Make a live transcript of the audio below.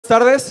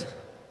tardes.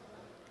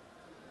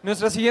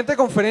 Nuestra siguiente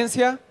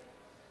conferencia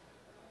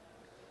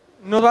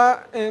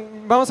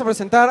vamos a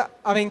presentar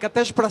a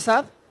Venkatesh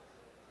Prasad.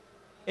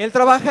 Él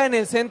trabaja en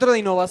el Centro de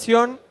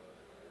Innovación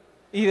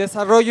y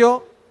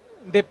Desarrollo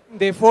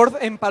de Ford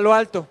en Palo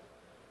Alto.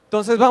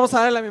 Entonces vamos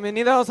a darle la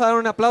bienvenida, vamos a dar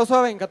un aplauso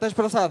a Venkatesh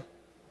Prasad.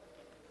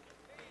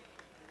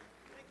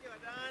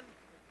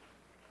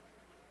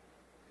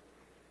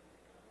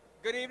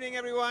 Good evening,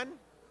 everyone.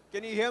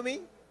 Can you hear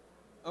me?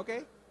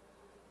 Okay.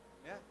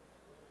 Yeah.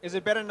 Is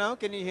it better now?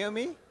 Can you hear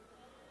me?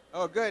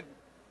 Oh, good.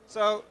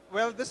 So,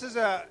 well, this is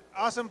an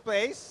awesome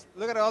place.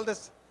 Look at all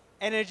this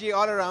energy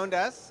all around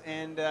us.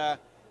 And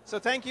so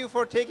thank you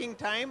for taking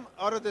time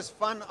out of this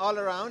fun all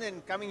around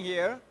and coming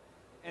here.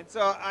 And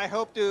so I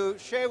hope to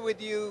share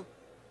with you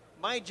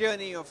my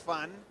journey of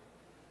fun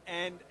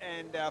and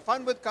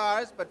fun with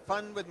cars, but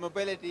fun with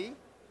mobility.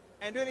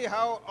 And really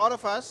how all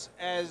of us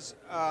as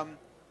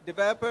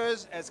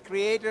developers, as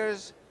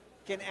creators,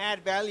 can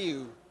add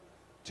value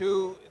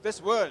to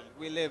this world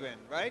we live in,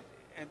 right?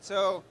 And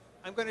so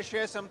I'm going to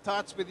share some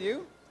thoughts with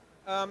you.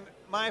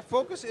 My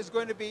focus is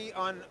going to be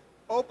on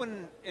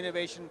open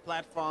innovation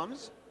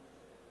platforms,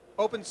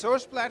 open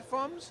source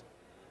platforms,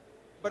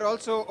 but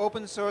also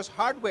open source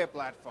hardware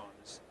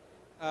platforms.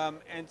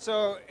 And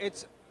so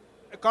it's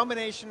a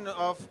combination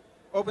of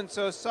open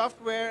source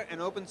software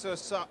and open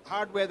source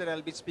hardware that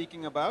I'll be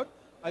speaking about.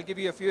 I'll give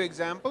you a few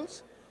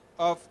examples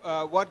of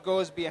what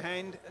goes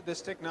behind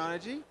this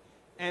technology,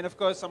 and of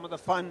course some of the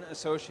fun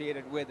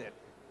associated with it.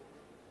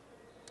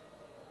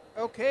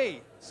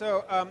 Okay,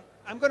 so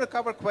I'm going to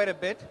cover quite a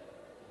bit.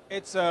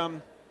 It's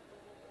a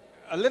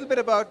little bit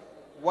about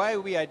why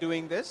we are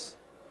doing this,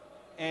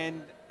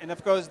 and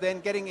of course then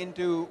getting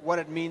into what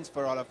it means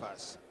for all of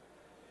us.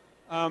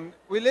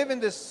 We live in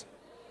this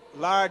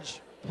large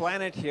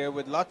planet here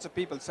with lots of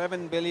people,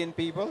 7 billion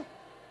people,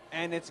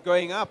 and it's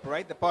going up,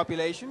 right, the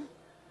population.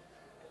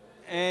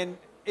 And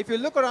if you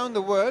look around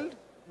the world,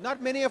 not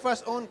many of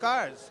us own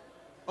cars.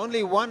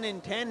 Only 1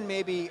 in 10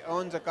 maybe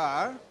owns a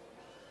car.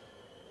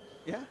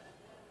 Yeah?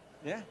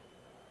 Yeah.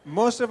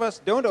 Most of us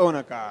don't own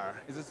a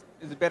car. Is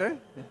it better?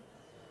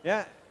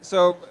 Yeah.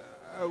 So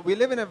we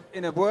live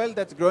in a world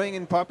that's growing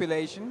in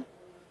population,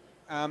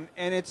 and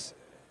it's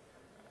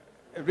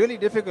really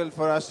difficult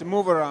for us to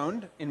move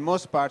around in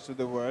most parts of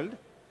the world.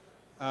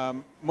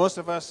 Most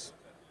of us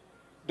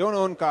don't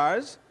own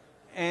cars,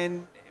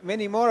 and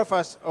many more of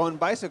us own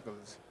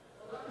bicycles.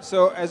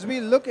 So as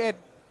we look at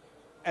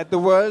the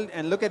world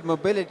and look at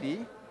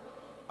mobility,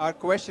 our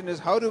question is,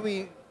 how do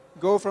we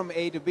go from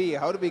A to B?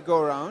 How do we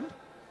go around?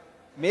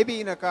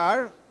 Maybe in a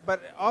car,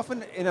 but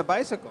often in a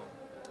bicycle.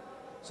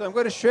 So I'm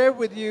going to share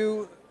with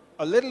you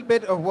a little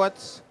bit of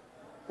what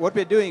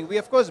we're doing. We,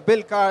 of course,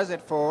 build cars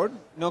at Ford,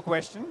 no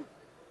question.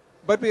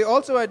 But we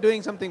also are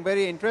doing something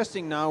very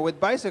interesting now with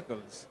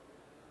bicycles.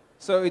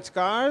 So it's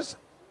cars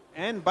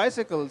and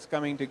bicycles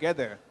coming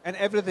together, and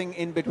everything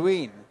in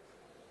between.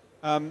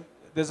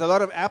 There's a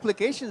lot of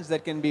applications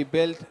that can be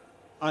built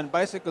on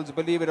bicycles,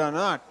 believe it or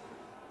not.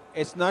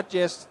 It's not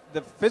just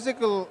the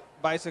physical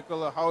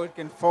bicycle or how it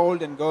can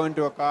fold and go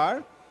into a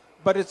car,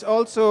 but it's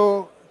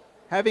also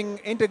having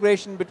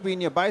integration between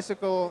your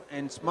bicycle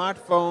and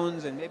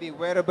smartphones and maybe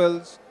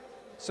wearables,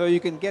 so you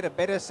can get a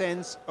better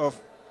sense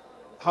of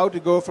how to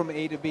go from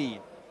A to B.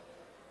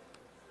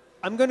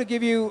 I'm going to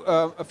give you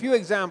a few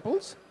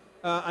examples.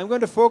 I'm going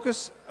to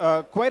focus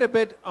quite a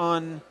bit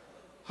on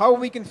how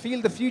we can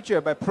feel the future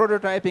by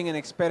prototyping and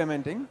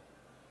experimenting.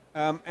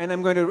 And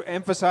I'm going to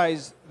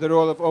emphasize the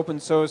role of open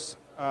source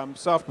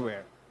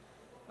software.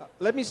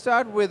 Let me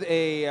start with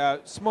a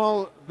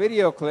small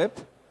video clip.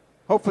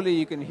 Hopefully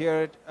you can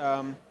hear it.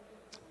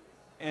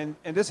 And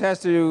this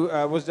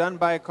was done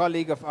by a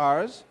colleague of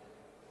ours.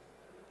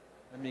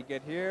 Let me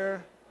get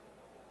here.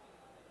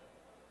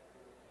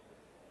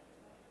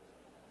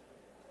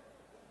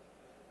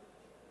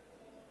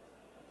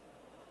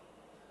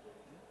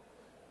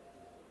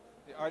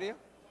 Audio?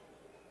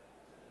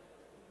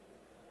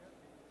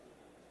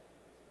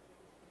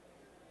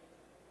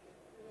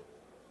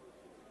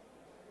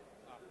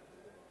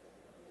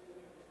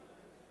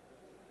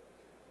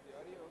 The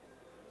audio?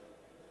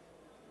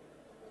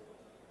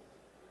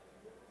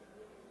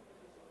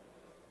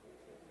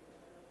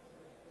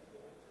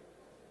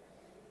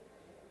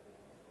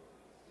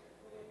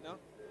 No?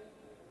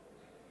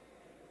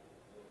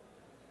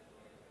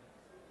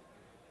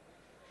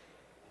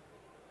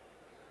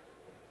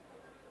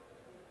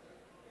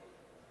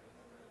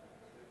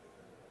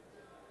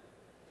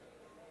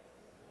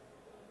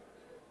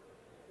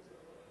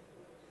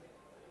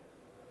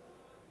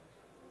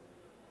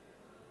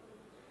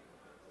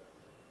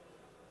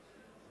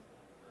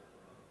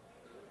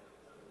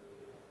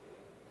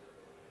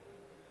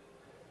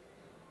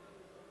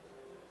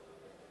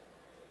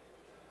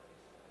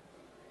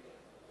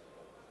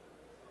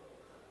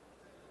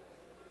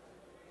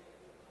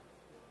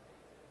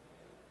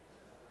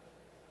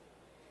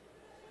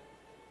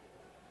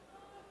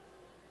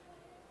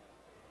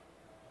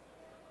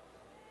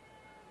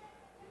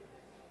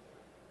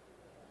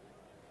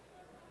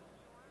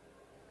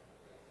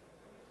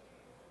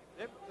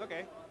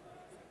 Okay.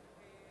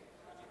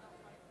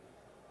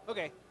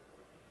 Okay.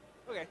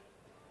 Okay.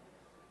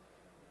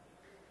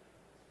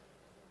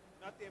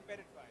 Not the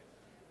embedded file.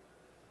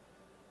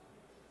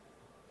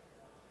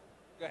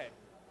 Go ahead.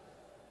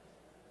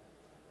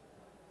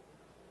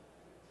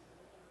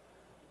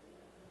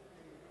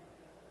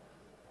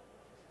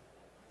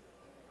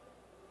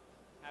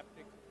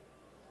 Haptic.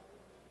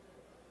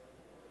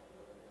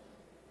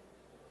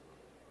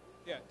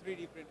 Yeah,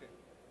 3D printed.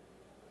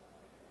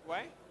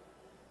 Why?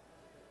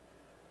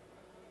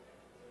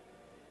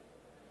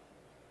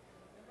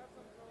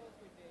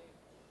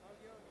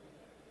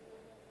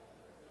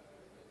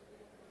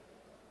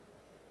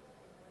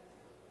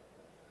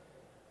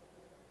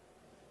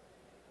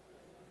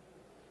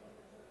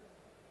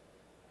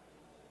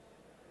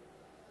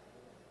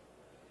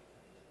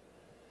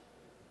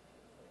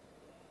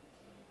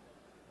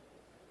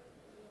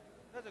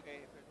 That's okay.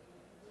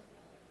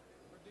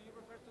 Or do you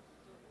prefer to?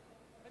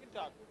 I can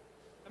talk.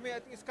 I mean, I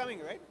think it's coming,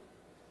 right?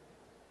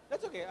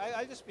 That's okay.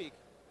 I'll just speak.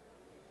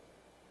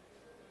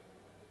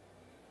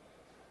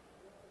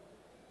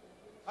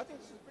 I think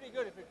this is pretty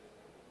good. If it,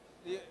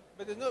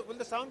 but there's no. Will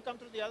the sound come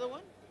through the other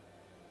one?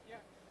 Yeah.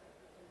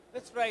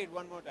 Let's try it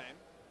one more time.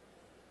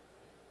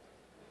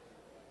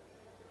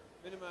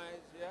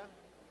 Minimize. Yeah.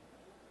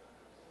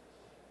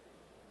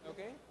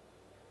 Okay.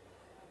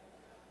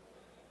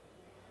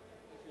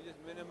 If you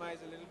just minimize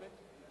a little bit.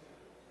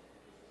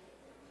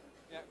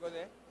 Yeah. Go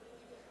there.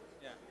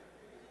 Yeah.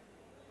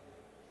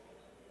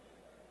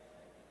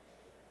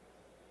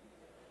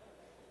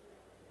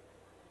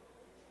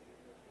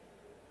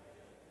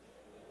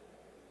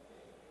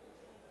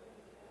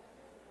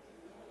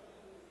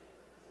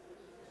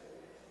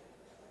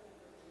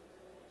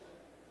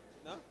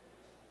 No?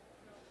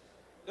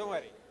 Don't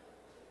worry.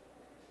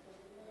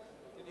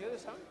 Can you hear the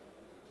sound?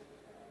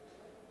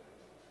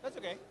 That's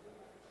okay.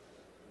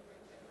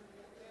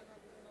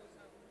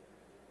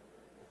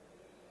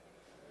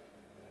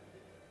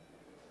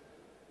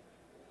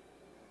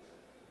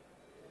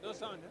 No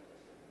sound, huh?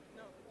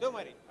 No. Don't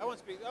worry. I won't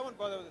speak. I won't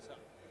bother with the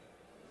sound.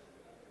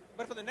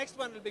 But for the next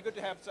one, it'll be good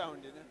to have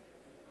sound, you know?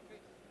 Okay.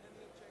 Then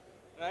we'll check.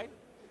 Right?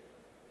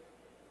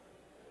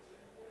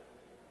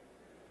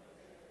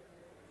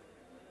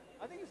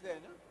 I think it's there,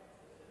 no?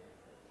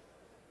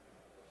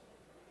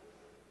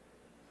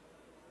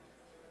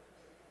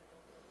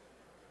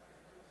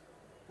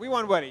 We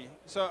won't worry.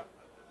 So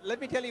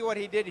let me tell you what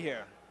he did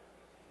here.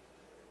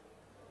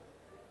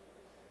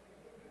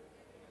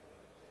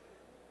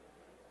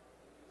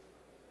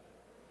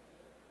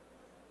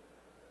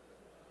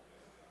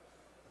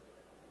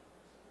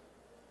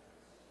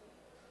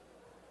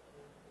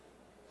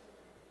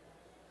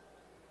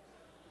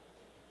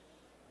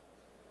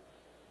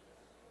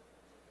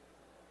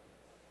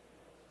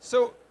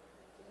 So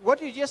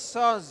what you just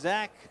saw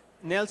Zach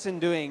Nelson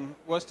doing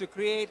was to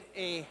create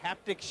a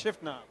haptic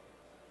shift knob,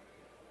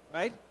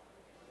 right?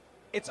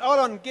 It's all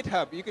on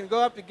GitHub. You can go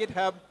up to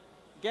GitHub,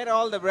 get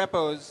all the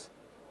repos,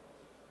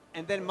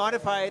 and then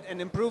modify it and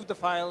improve the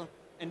file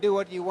and do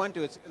what you want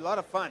to. It's a lot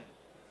of fun.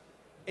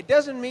 It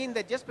doesn't mean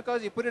that just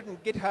because you put it in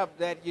GitHub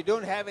that you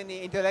don't have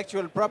any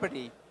intellectual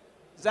property.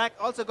 Zach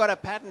also got a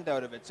patent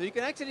out of it. So you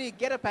can actually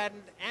get a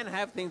patent and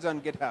have things on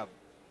GitHub,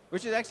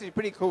 which is actually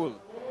pretty cool.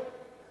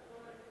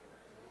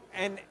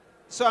 And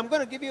so I'm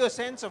going to give you a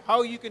sense of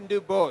how you can do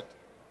both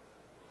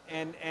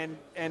and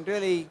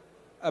really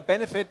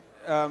benefit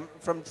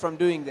from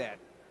doing that.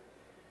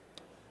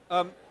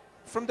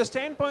 From the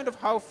standpoint of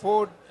how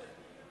Ford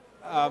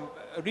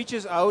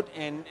reaches out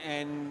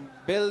and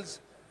builds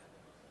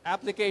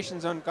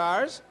applications on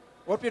cars,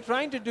 what we're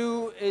trying to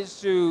do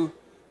is to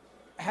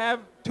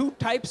have two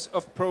types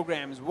of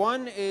programs.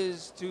 One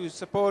is to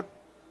support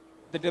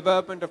the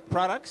development of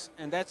products,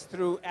 and that's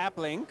through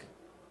AppLink.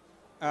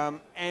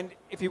 And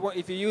if you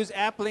use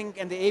AppLink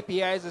and the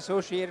APIs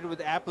associated with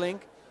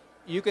AppLink,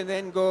 you can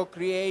then go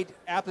create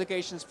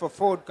applications for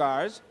Ford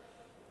cars.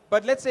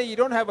 But let's say you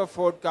don't have a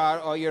Ford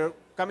car, or you're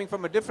coming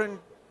from a different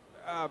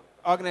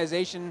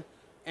organization,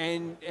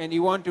 and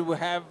you want to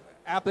have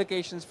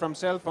applications from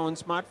cell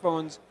phones,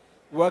 smartphones,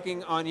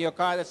 working on your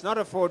car that's not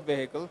a Ford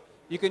vehicle.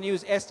 You can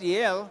use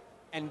SDL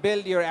and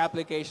build your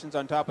applications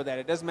on top of that.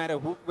 It doesn't matter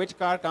which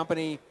car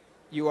company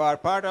you are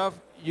part of.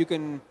 You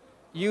can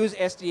use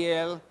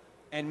SDL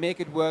and make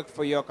it work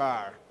for your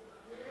car.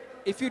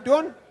 If you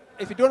don't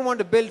want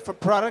to build for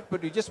product,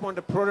 but you just want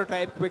to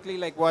prototype quickly,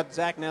 like what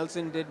Zach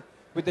Nelson did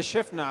with the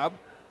shift knob,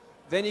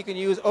 then you can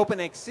use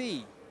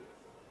OpenXC.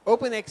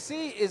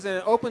 OpenXC is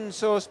an open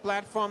source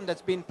platform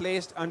that's been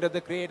placed under the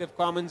Creative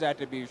Commons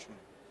attribution.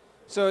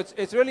 So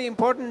it's really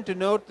important to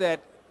note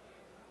that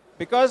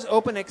because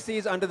OpenXC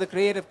is under the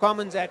Creative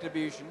Commons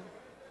attribution,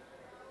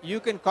 you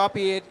can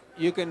copy it,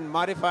 you can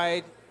modify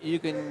it, you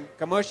can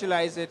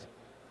commercialize it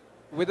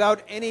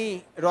without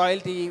any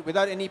royalty,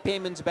 without any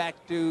payments back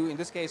to, in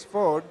this case,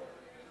 Ford.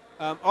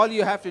 All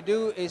you have to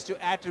do is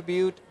to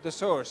attribute the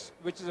source,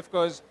 which is, of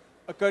course,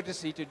 a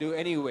courtesy to do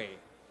anyway.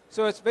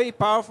 So it's very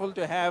powerful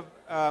to have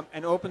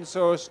an open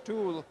source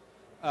tool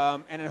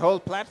and a whole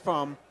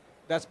platform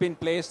that's been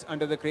placed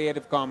under the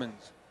Creative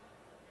Commons.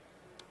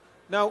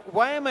 Now,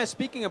 why am I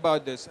speaking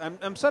about this?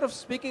 I'm sort of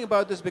speaking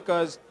about this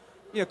because,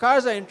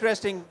 cars are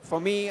interesting for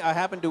me. I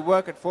happen to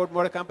work at Ford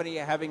Motor Company,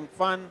 having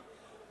fun.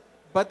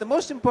 But the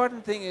most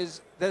important thing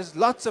is there's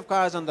lots of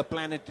cars on the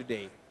planet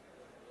today.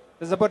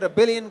 There's about 1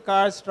 billion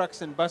cars,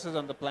 trucks, and buses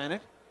on the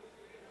planet.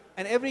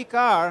 And every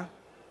car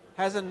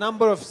has a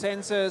number of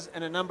sensors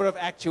and a number of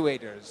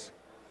actuators.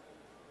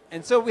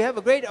 And so we have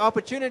a great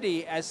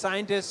opportunity as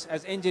scientists,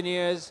 as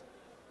engineers,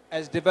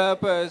 as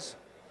developers,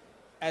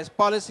 as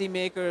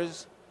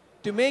policymakers,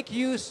 to make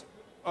use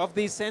of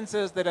these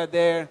sensors that are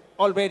there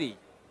already,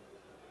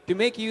 to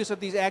make use of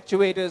these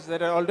actuators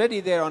that are already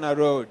there on our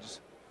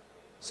roads.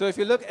 So if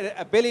you look at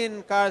 1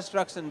 billion cars,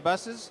 trucks, and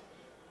buses,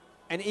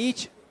 and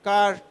each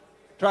car,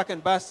 truck,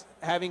 and bus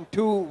having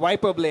 2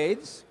 wiper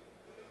blades,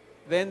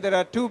 then there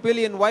are 2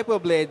 billion wiper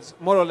blades,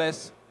 more or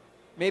less,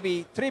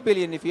 maybe 3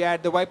 billion if you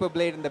add the wiper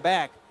blade in the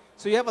back.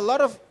 So you have a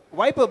lot of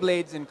wiper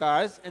blades in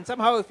cars, and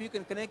somehow if you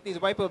can connect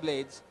these wiper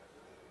blades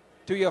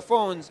to your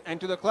phones and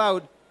to the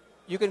cloud,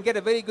 you can get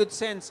a very good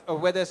sense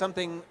of whether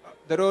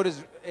the road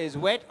is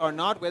wet or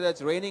not, whether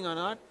it's raining or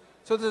not.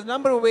 So there's a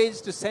number of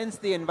ways to sense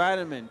the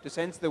environment, to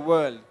sense the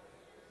world,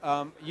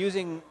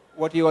 using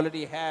what you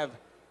already have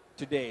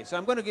today. So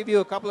I'm going to give you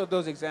a couple of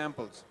those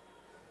examples.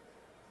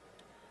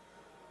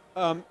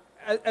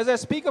 As I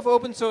speak of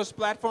open source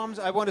platforms,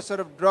 I want to sort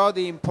of draw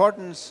the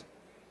importance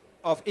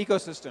of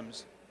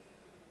ecosystems.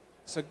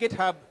 So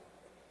GitHub,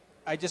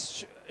 I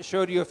just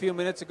showed you a few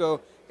minutes ago,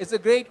 is a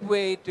great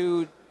way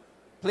to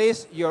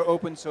place your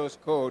open source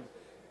code.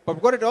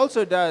 But what it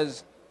also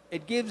does,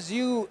 it gives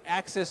you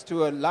access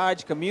to a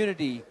large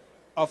community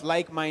of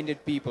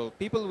like-minded people,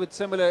 people with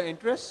similar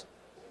interests.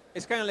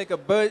 It's kind of like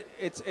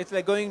it's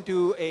like going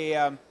to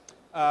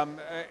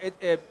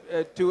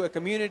a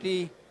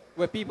community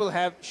where people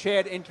have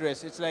shared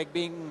interests. It's like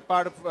being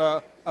part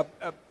of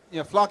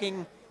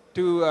flocking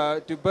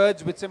to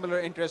birds with similar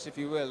interests, if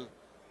you will.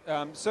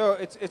 So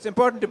it's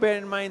important to bear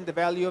in mind the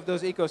value of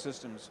those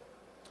ecosystems.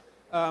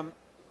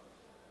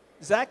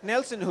 Zach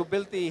Nelson, who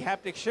built the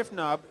haptic shift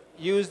knob,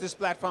 used this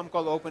platform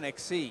called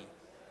OpenXC.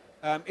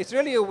 It's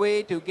really a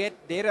way to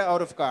get data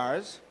out of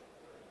cars.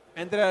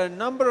 And there are a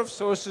number of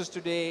sources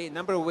today, a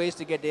number of ways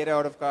to get data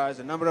out of cars,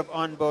 a number of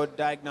onboard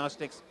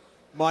diagnostics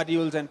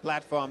modules and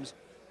platforms.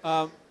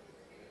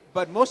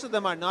 But most of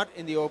them are not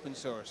in the open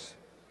source.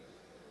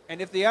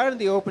 And if they are in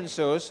the open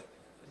source,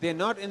 they're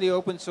not in the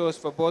open source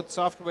for both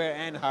software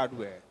and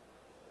hardware.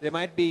 They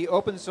might be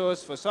open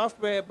source for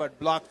software, but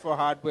blocked for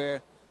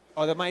hardware.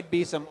 Or there might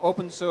be some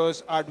open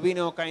source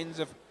Arduino kinds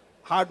of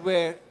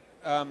hardware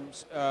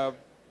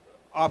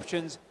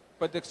options,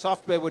 but the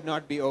software would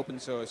not be open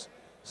source.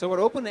 So what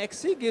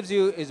OpenXC gives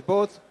you is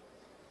both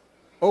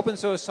open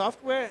source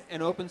software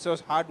and open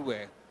source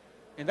hardware.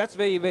 And that's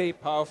very, very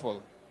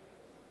powerful.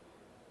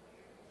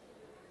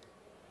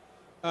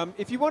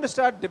 If you want to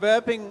start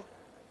developing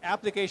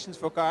applications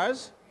for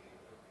cars,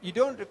 you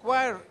don't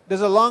require,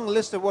 there's a long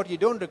list of what you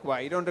don't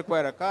require. You don't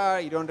require a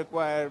car, you don't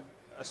require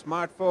a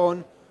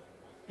smartphone.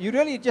 You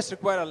really just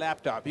require a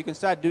laptop. You can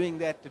start doing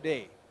that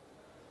today.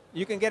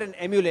 You can get an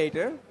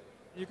emulator.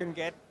 You can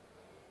get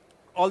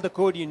all the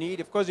code you need.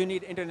 Of course, you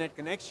need internet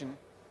connection.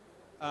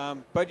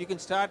 But you can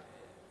start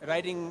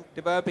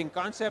developing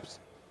concepts,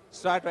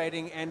 start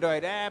writing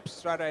Android apps,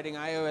 start writing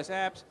iOS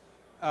apps.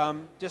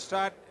 Just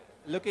start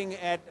looking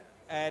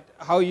at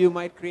how you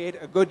might create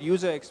a good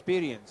user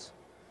experience.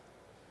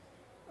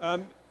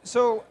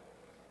 So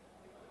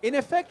in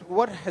effect,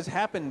 what has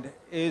happened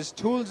is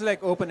tools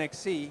like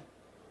OpenXC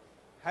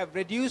have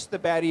reduced the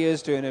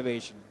barriers to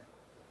innovation.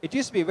 It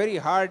used to be very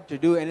hard to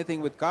do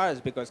anything with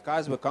cars because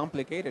cars were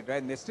complicated,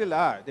 right? And they still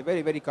are. They're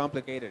very, very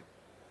complicated.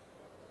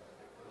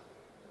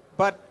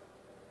 But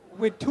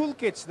with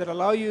toolkits that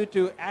allow you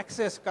to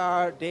access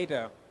car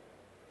data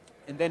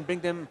and then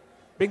bring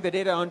the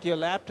data onto your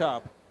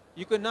laptop,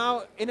 you can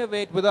now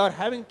innovate without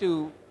having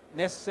to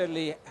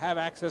necessarily have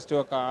access to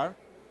a car.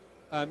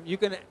 You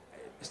can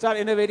start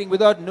innovating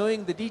without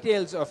knowing the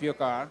details of your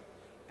car,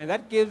 and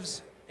that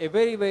gives a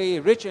very, very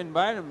rich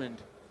environment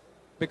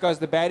because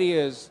the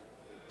barriers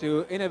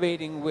to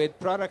innovating with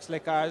products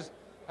like ours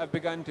have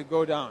begun to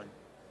go down.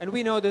 And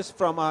we know this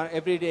from our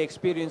everyday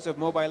experience of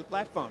mobile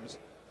platforms.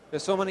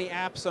 There's so many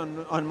apps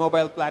on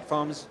mobile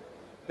platforms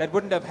that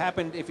wouldn't have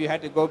happened if you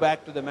had to go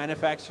back to the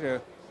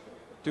manufacturer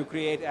to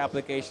create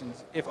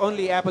applications. If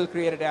only Apple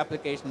created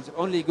applications, if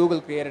only Google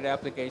created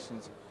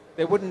applications,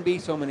 there wouldn't be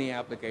so many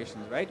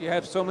applications, right? You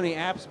have so many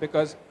apps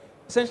because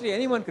essentially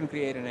anyone can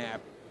create an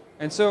app.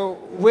 And so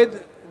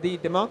with the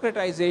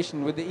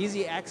democratization, with the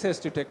easy access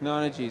to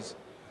technologies,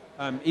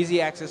 easy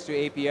access to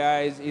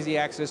APIs, easy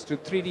access to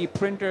 3D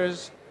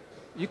printers,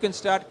 you can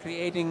start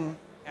creating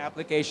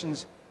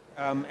applications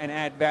and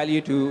add value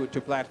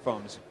to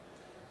platforms.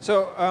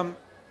 So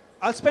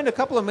I'll spend a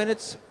couple of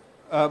minutes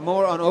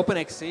more on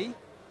OpenXC.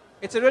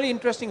 It's a really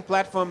interesting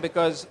platform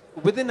because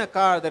within a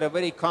car there are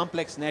very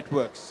complex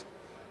networks.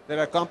 There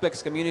are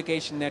complex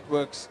communication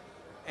networks,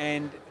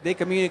 and they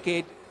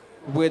communicate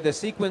with a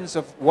sequence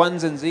of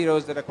ones and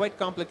zeros that are quite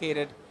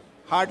complicated,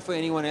 hard for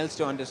anyone else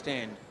to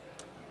understand.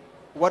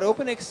 what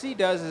OpenXC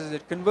does is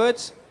it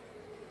converts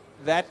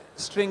that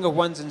string of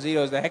ones and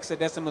zeros, the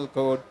hexadecimal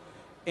code,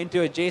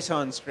 into a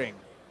JSON string.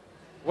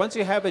 Once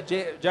you have a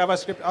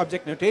JavaScript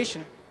object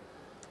notation,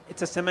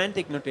 it's a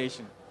semantic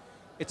notation.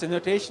 It's a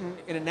notation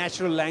in a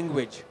natural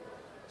language.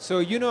 So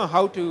you know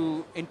how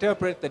to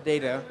interpret the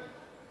data,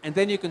 and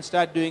then you can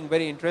start doing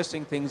very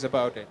interesting things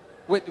about it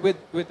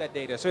with that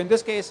data. So in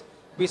this case,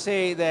 we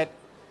say that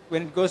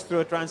when it goes through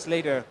a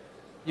translator,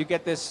 you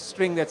get this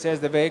string that says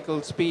the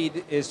vehicle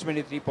speed is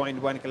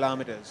 23.1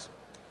 kilometers.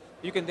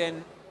 You can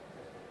then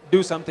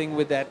do something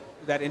with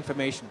that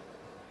information.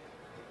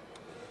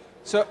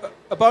 So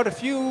about a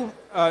few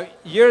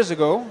years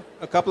ago,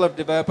 a couple of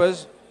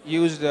developers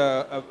used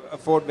a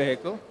Ford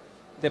vehicle.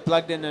 They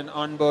plugged in an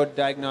onboard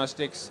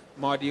diagnostics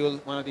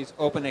module, one of these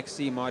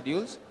OpenXC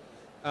modules,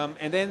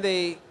 and then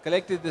they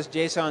collected this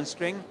JSON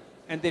string,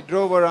 and they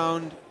drove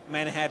around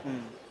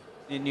Manhattan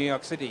in New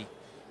York City.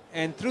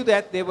 And through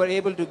that, they were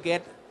able to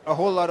get a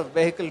whole lot of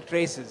vehicle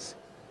traces.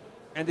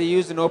 And they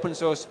used an open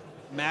source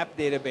map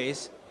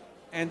database,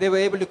 and they were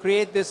able to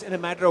create this in a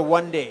matter of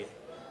one day.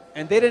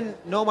 And they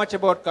didn't know much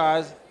about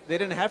cars. They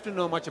didn't have to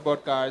know much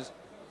about cars,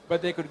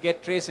 but they could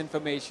get trace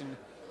information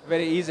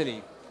very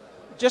easily.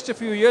 Just a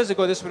few years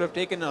ago, this would have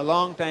taken a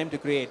long time to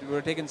create. It would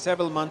have taken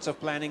several months of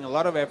planning, a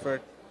lot of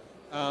effort,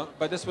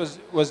 but this was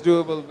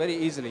doable very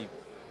easily.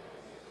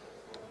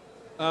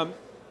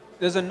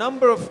 There's a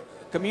number of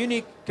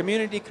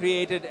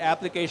community-created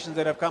applications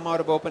that have come out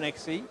of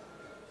OpenXC.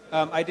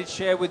 I did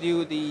share with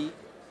you the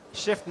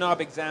shift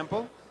knob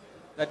example.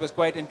 That was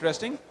quite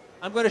interesting.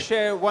 I'm going to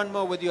share one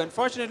more with you.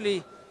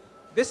 Unfortunately,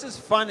 this is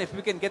fun if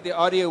we can get the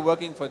audio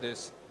working for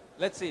this.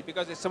 Let's see,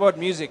 because it's about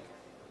music.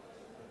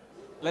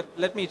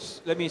 Let me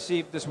see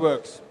if this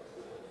works.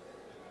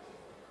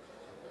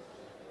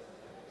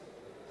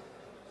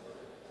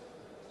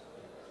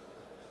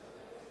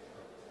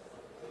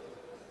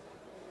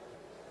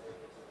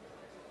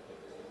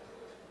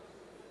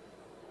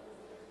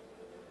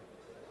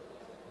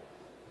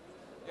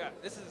 Yeah,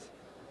 this is.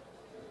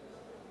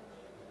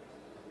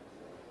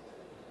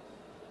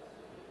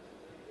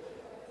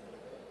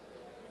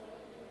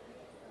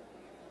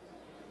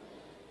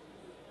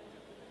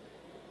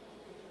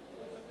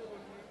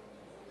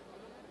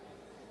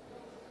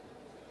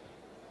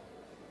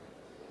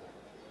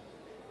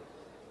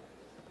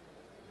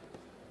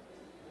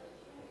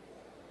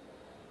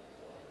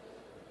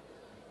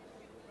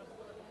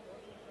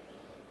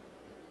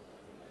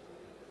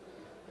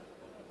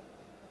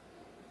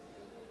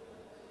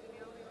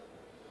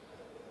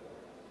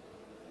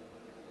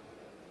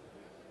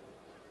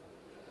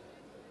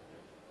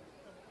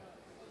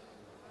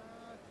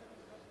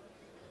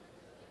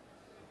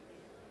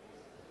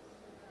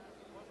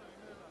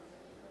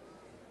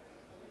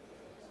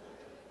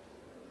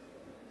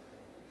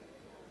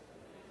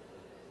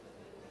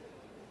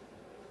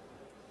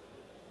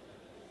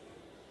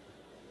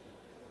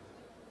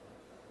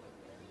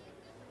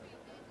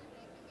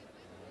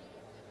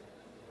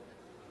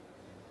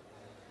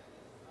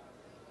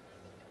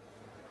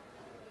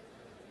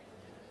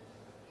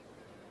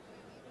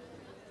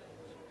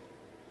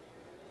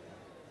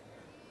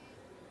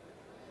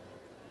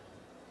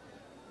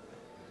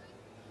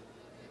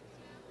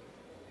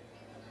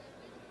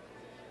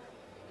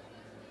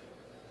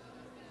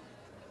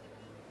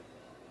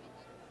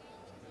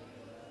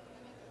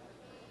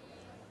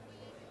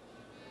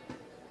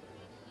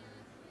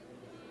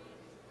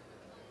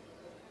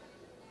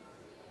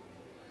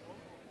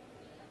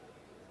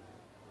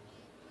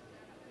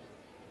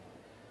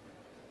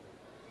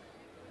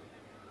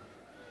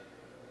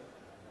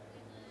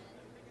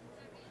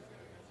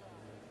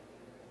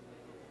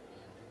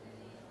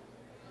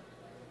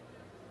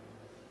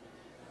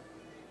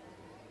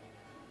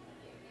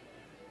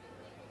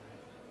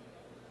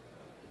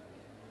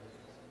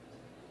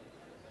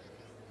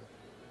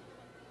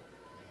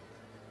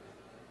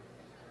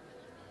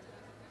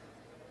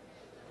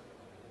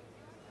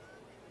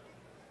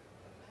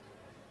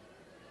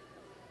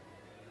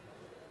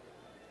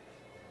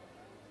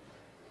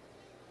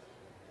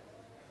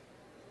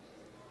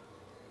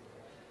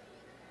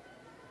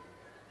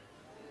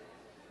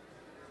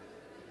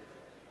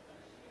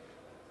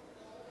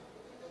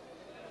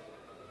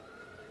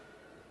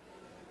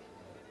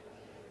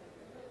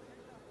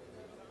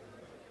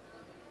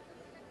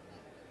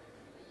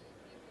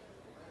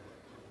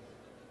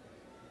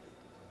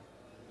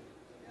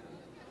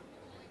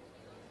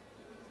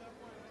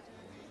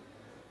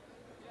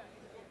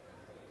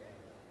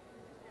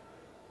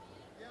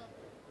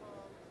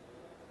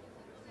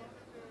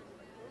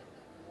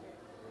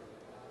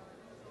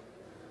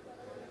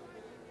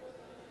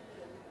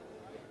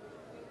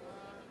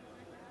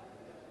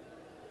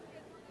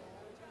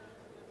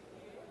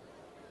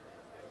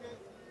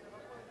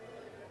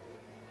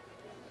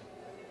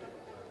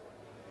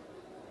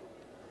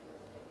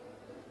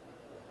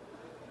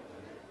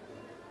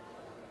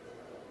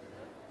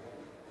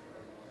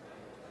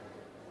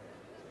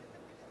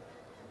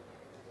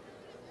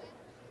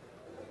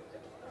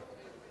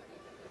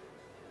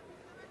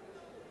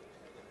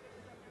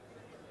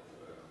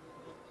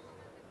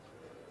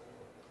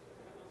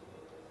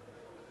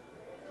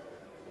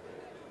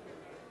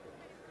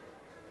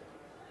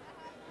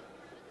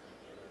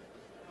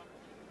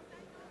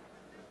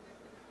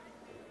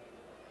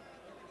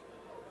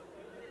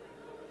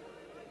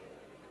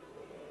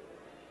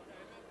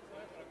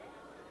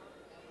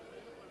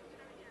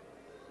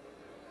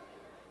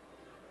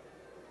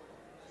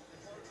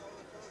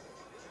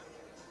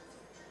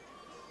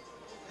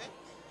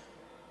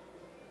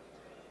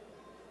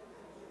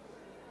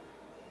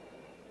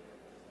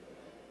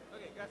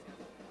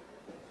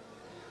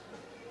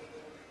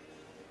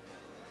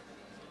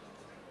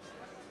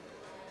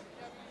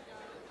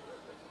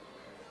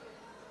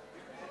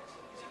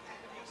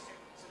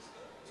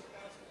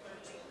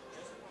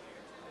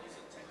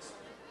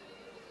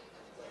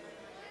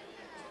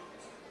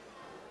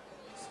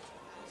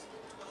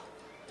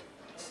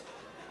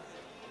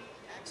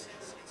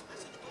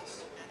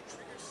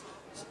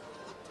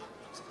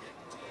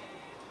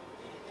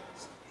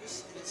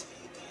 This is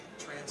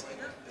a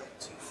translator built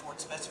to Ford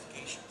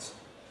specifications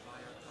by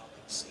our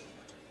colleague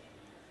Ciencia.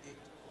 It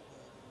will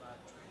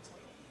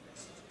translate the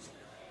messages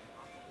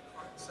off the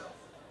car itself,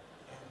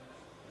 and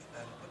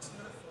then it puts them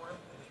in a form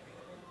that is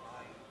readable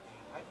by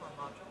a icon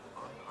module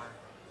on our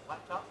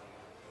laptop,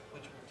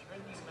 which will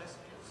turn these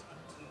messages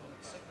into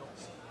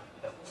signals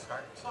that will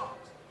start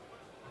songs.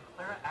 When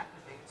Clara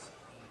activates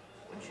the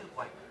windshield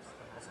wipers,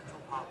 the message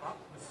will pop up,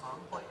 the song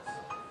plays.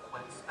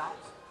 When it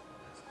stops,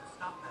 it's the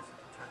stop message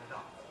to turn it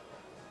off.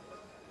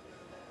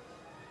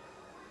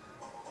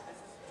 This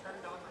is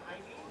turned on the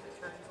high beams, it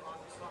turns on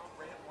the song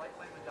Ramp Light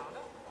by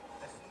Madonna.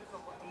 As soon as the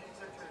beams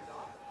are turned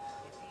off,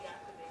 it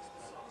deactivates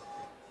the song.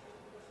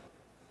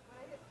 When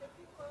I hit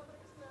 50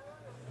 kilometers an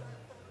hour, it'll start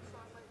playing the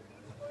song like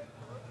Beach Boys.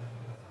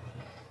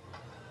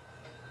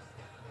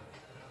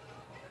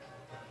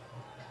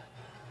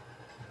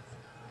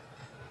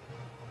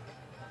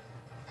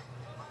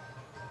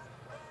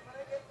 When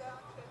I get down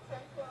to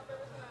 10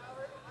 kilometers an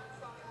hour, the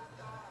song is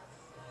gone.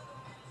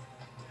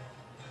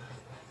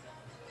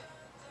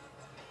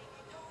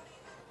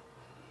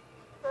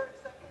 For a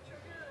second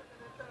trigger, I'm going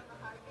to turn on the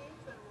high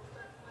beams and we'll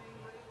start playing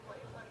Ray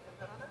White like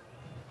Madonna.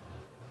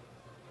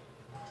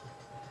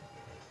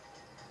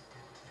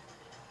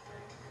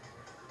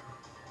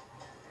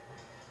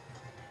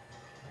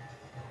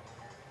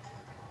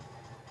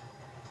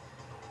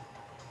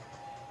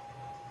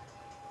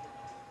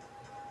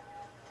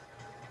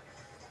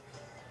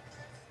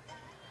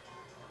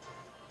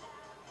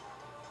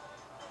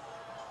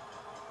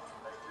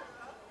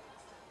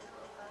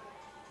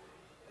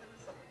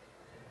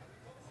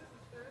 This is the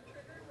third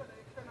trigger. When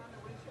I turn on the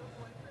windshield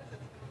wipers,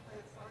 it's going to play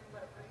a song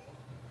about rain.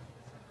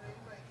 This is Rain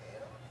by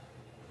Gale.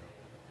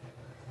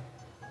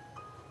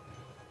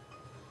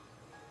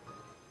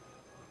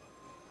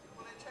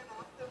 When I turn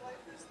off the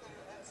wipers,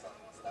 that song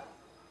will stop.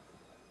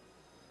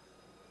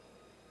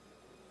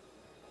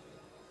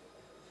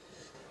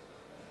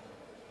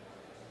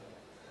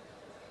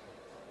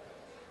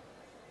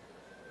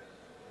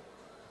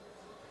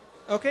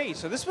 Okay,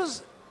 so this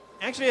was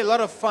actually a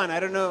lot of fun. I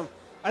don't know.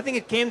 I think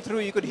it came through.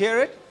 You could hear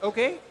it.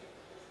 Okay.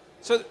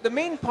 So the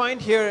main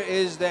point here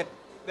is that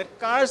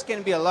cars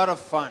can be a lot of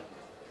fun.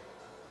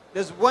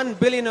 There's 1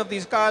 billion of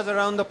these cars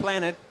around the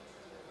planet,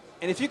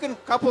 and if you can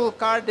couple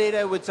car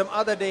data with some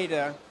other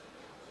data,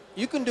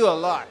 you can do a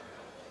lot.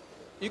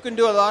 You can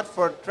do a lot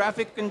for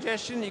traffic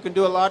congestion. You can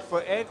do a lot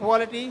for air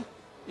quality.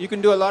 You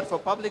can do a lot for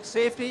public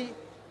safety.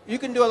 You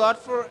can do a lot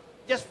for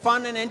just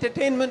fun and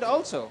entertainment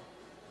also.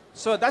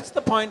 So that's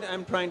the point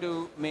I'm trying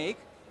to make.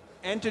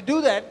 And to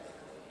do that,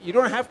 you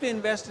don't have to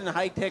invest in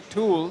high-tech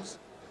tools.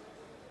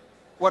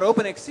 What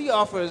OpenXC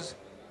offers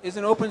is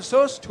an open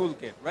source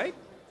toolkit, right?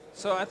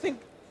 So I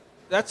think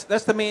that's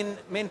the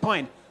main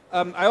point.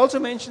 I also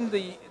mentioned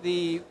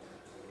the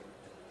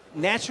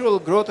natural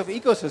growth of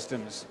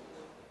ecosystems,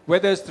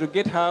 whether it's through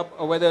GitHub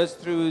or whether it's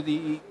through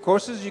the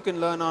courses you can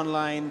learn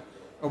online,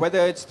 or whether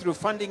it's through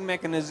funding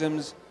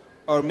mechanisms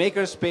or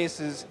maker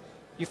spaces.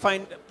 You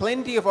find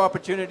plenty of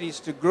opportunities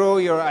to grow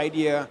your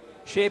idea,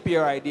 shape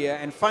your idea,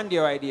 and fund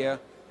your idea,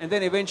 and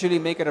then eventually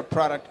make it a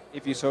product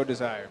if you so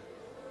desire.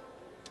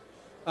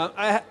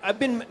 I've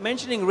been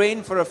mentioning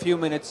rain for a few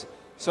minutes,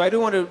 so I do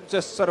want to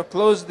just sort of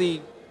close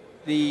the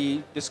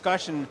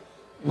discussion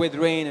with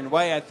rain and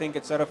why I think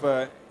it's sort of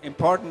an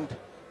important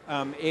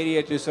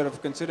area to sort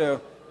of consider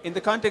in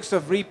the context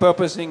of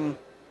repurposing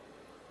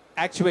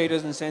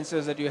actuators and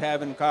sensors that you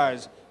have in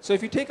cars. So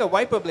if you take a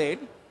wiper blade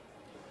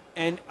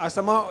and are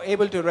somehow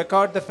able to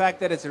record the fact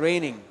that it's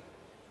raining,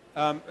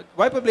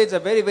 wiper blades are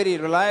very, very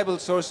reliable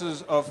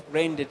sources of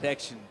rain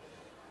detection.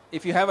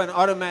 If you have an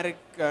automatic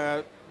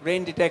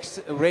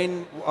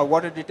rain or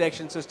water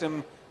detection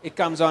system, it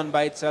comes on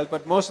by itself.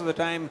 But most of the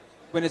time,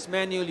 when it's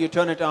manual, you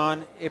turn it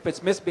on. If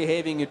it's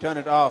misbehaving, you turn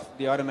it off,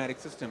 the automatic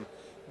system.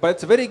 But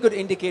it's a very good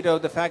indicator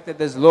of the fact that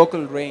there's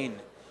local rain.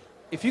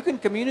 If you can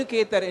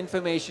communicate that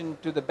information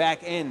to the back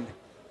end,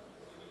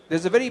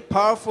 there's a very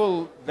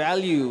powerful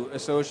value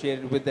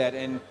associated with that.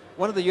 And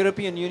one of the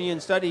European Union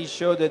studies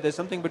showed that there's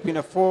something between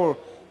a 4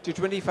 to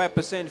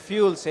 25%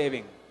 fuel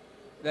saving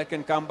that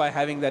can come by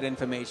having that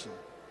information.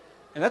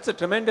 And that's a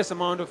tremendous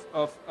amount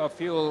of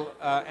fuel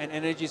and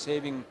energy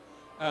saving.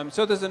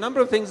 So there's a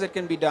number of things that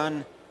can be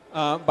done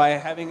by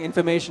having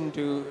information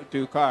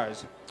to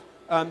cars.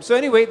 So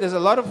anyway, there's a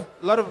lot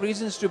of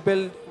reasons to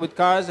build with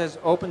cars as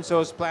open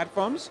source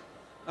platforms.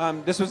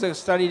 This was a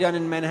study done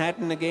in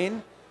Manhattan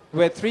again,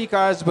 where 3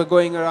 cars were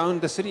going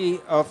around the city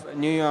of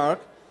New York.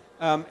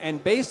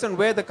 And based on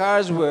where the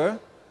cars were,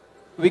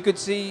 we could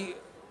see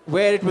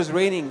where it was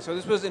raining. So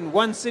this was in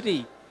one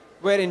city,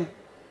 where in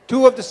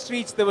two of the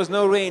streets there was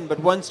no rain, but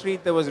one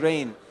street there was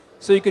rain.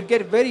 So you could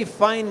get very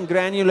fine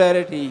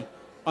granularity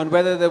on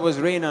whether there was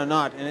rain or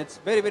not. And it's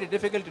very, very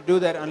difficult to do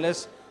that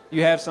unless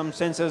you have some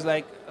sensors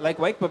like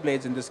wiper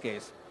blades in this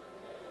case.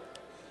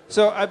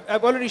 So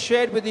I've already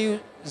shared with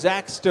you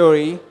Zach's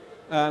story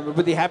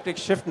with the haptic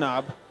shift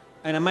knob.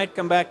 And I might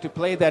come back to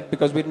play that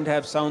because we didn't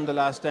have sound the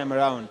last time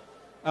around.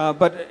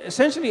 But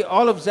essentially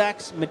all of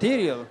Zach's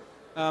material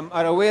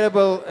are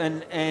available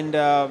and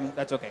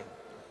that's okay.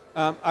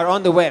 Are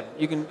on the web.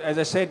 You can, as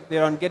I said,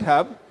 they're on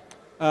GitHub.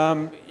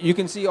 You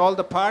can see all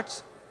the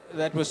parts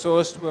that were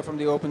sourced were from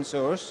the open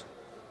source.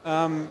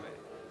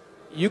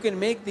 You can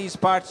make these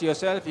parts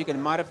yourself. You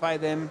can modify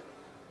them,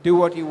 do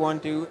what you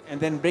want to,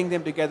 and then bring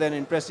them together in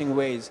interesting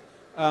ways.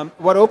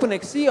 What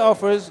OpenXC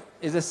offers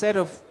is a set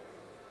of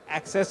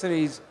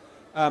accessories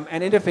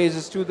and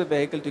interfaces to the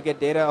vehicle to get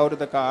data out of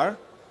the car.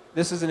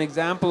 This is an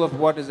example of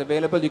what is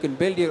available. You can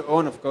build your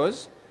own, of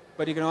course,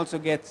 but you can also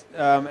get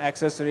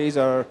accessories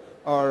or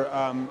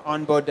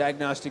onboard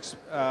diagnostics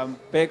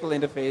vehicle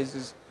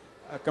interfaces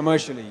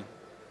commercially.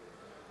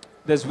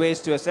 There's ways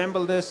to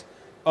assemble this.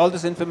 All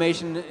this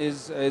information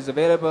is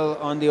available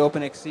on the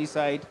OpenXC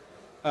site,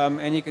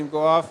 and you can go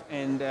off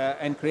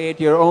and create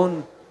your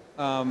own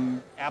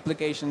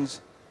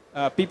applications.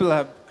 People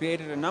have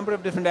created a number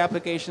of different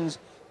applications.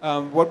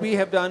 What we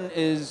have done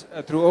is,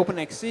 through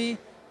OpenXC,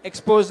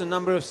 expose a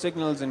number of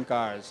signals in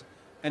cars.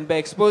 And by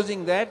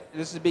exposing that,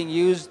 this is being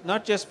used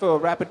not just for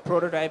rapid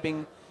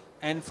prototyping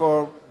and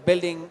for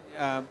building,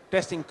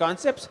 testing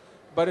concepts,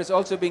 but it's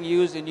also being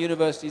used in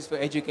universities for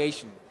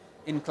education,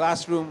 in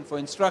classroom for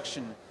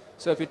instruction.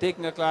 So if you're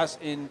taking a class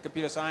in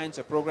computer science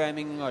or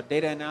programming or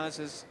data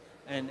analysis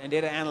and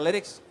data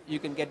analytics, you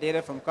can get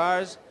data from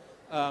cars,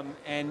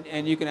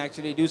 and you can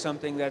actually do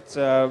something that's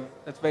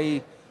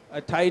very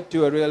tied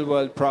to a real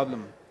world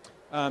problem.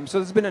 So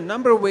there's been a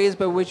number of ways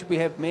by which we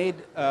have made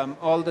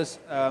all this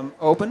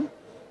open.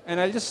 And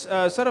I'll just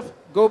sort of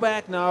go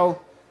back now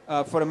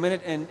for a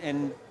minute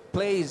and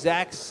play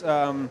Zach's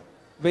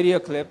video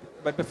clip.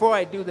 But before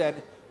I do that,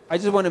 I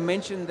just want to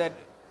mention that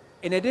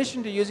in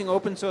addition to using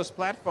open source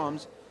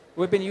platforms,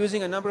 we've been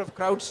using a number of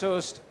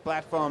crowdsourced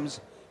platforms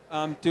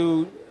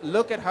to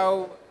look at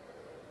how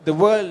the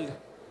world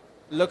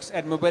looks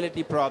at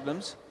mobility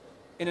problems.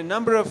 In a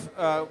number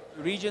of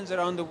regions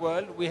around the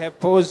world, we have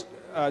posed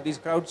these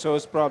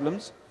crowdsourced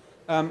problems.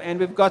 And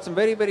we've got some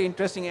very, very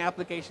interesting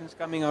applications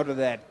coming out of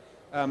that.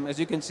 As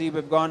you can see,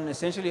 we've gone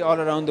essentially all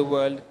around the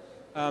world.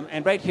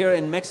 And right here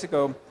in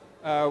Mexico,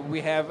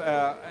 we have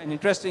an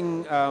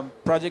interesting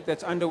project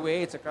that's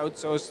underway. It's a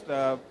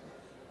crowdsourced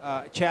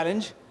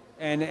challenge.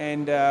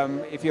 And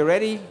if you're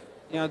ready,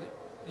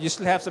 you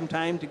still have some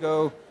time to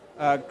go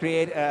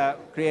create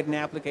an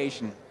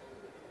application.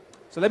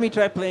 So let me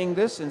try playing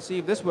this and see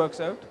if this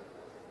works out.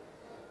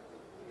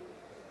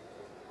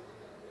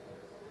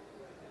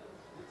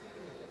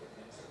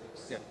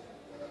 Yeah.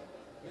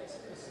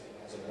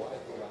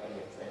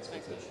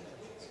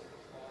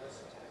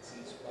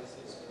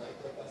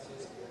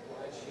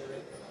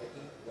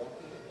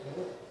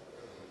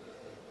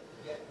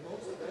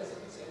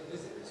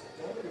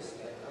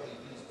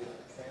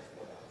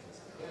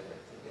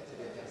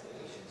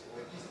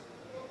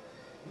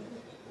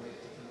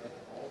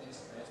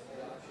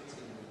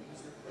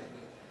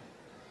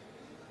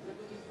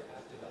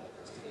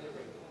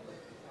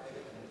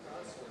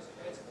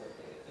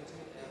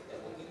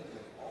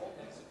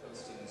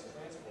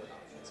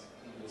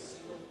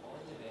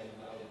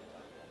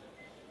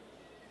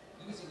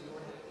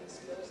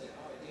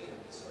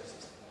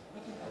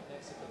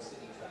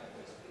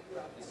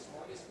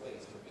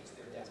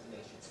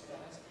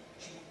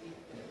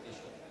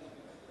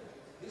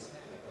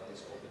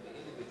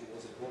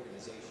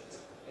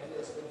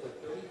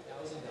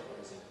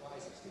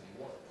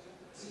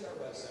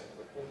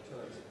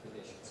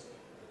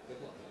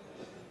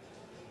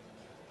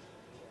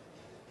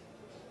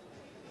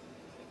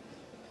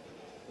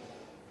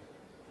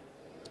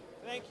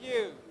 Thank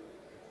you.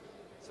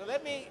 So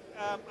let me,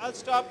 I'll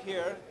stop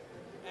here,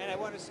 and I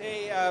want to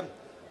say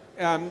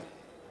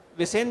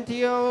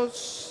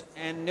Vicentios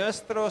and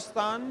nuestro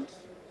stand.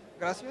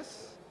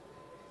 Gracias.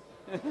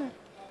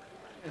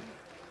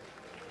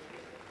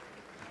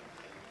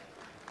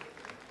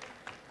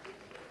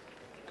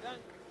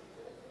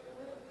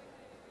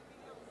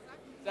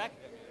 Zach?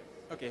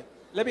 Okay.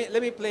 Let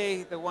me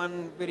play the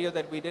one video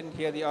that we didn't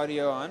hear the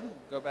audio on.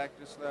 Go back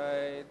to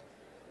slide.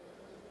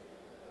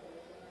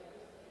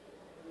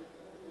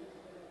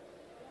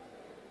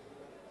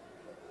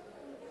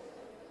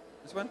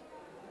 This one?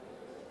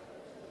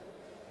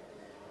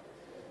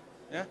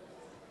 Yeah?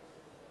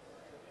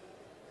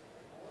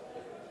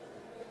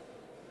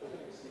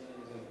 OpenXC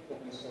is an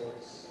open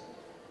source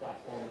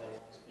platform that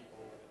allows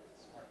people with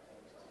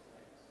smartphones to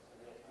connect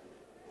real time.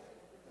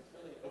 It's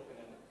really open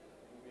and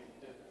we've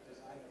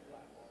designed the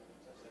platform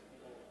such that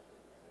people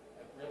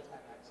have real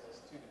time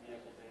access to the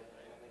vehicle data,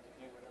 right? And they can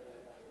do whatever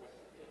they want with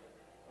the data,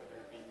 whether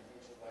it be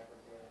windshield wiper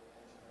blade,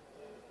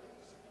 engine,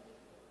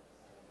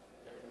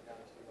 everything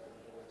down to the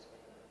doors.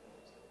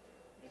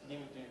 You can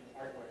even do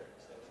hardware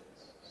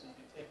extensions. So you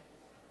can take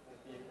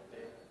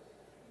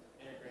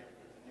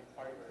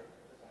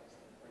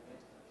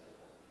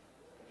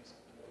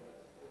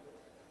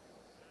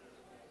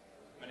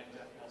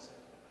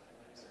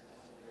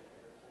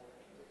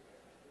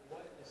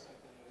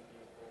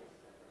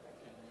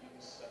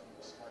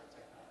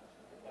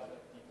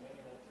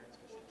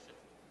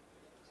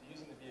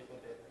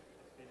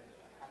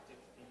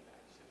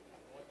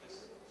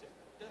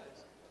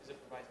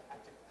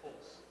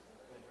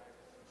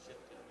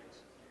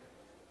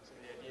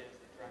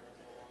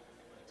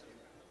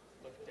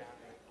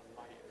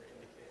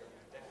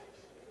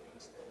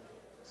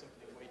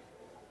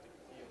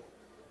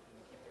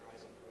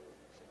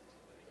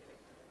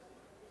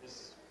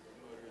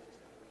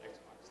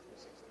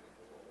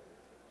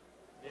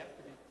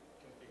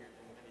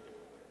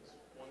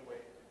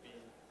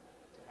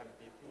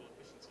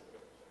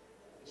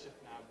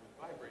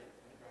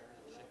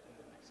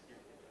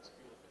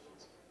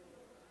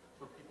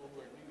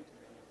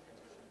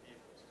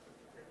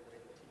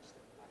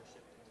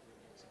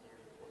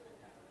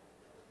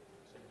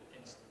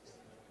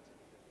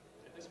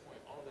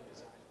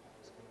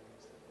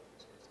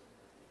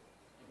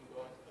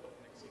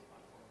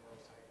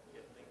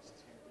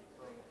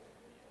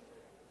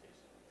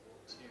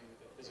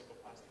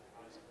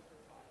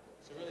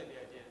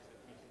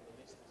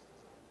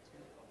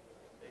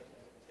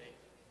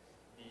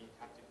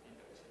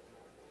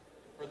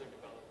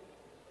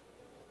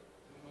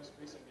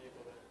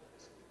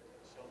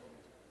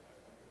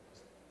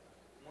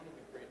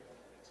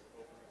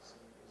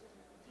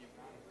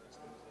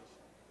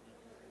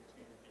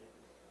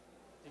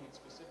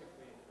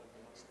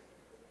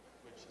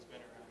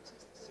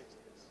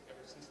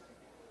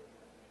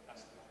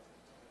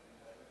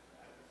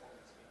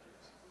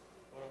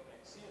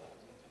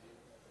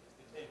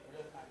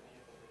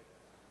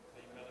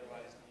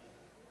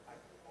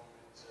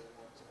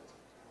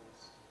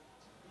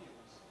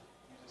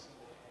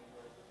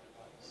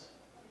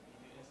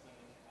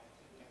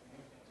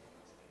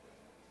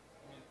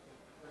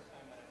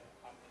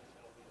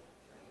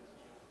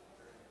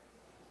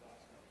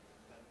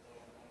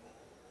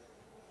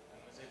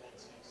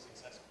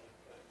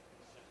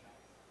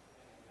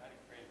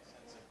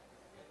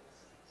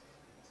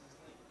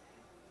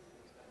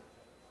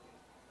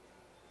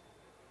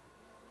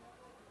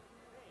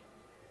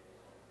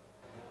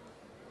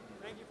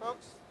you,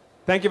 folks.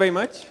 Thank you very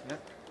much. Yeah.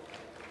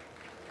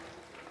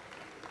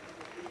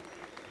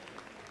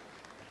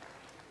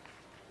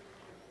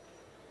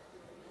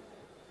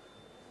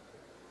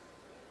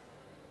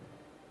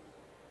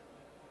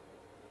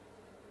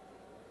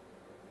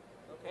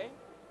 Okay.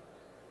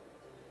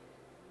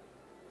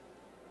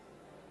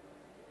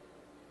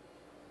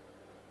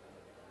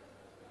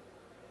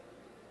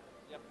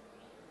 Yep.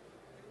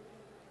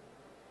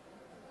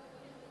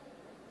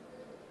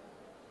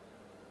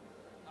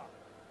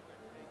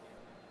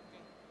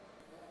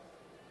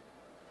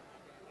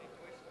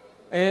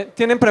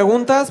 ¿Tienen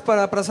preguntas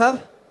para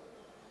Prasad?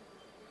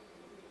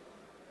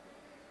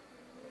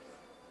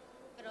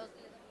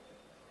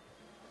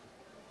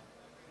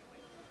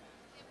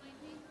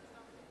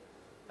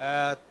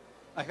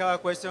 I have a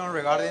question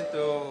regarding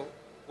to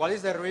what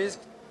is the risk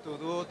to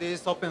do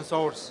this open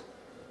source?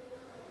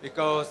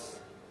 Because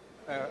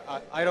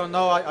I don't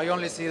know, I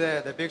only see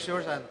the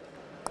pictures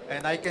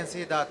and I can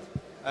see that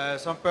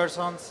some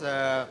persons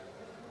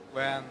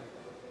when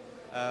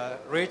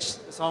reach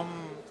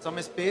some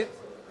speed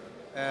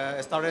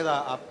started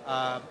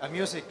a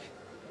music,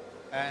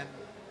 and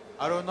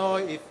I don't know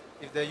if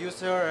the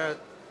user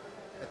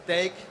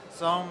take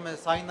some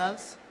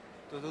signals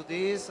to do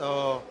this,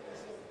 or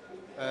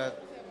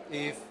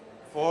if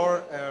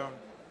for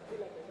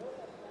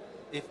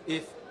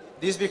if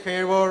this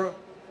behavior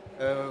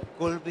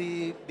could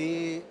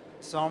be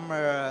some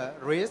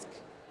risk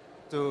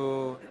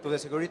to the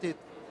security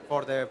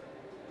for the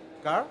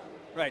car.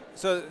 Right.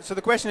 So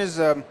the question is,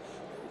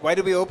 why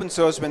do we open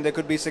source when there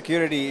could be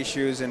security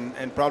issues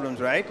and problems,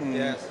 right? And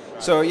Yes.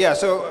 So yeah,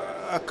 so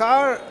a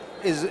car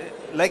is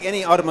like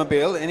any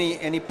automobile,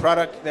 any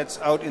product that's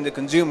out in the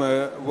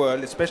consumer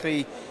world,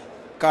 especially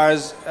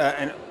cars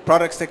and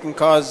products that can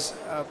cause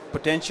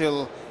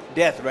potential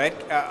death, right,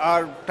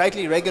 are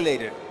tightly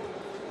regulated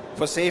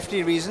for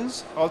safety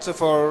reasons, also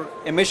for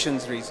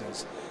emissions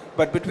reasons.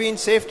 But between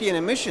safety and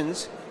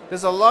emissions,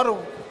 there's a lot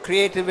of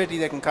creativity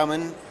that can come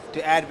in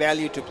to add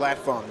value to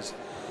platforms.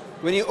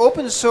 When you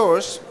open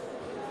source,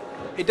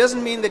 it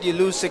doesn't mean that you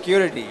lose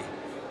security.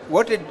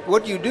 What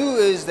you do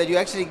is that you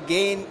actually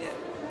gain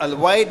a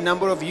wide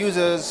number of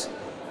users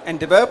and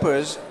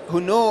developers who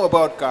know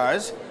about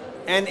cars,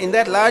 and in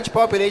that large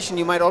population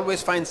you might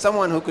always find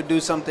someone who could do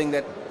something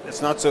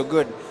that's not so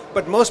good.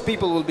 But most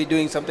people will be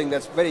doing something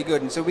that's very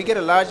good, and so we get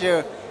a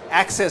larger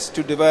access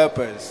to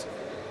developers.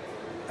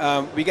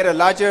 We get a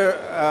larger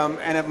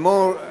and a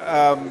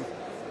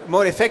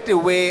more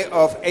effective way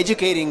of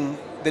educating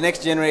the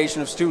next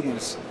generation of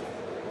students.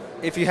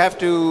 If you have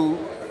to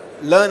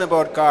learn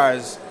about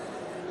cars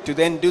to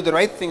then do the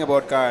right thing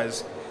about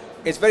cars,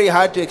 it's very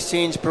hard to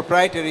exchange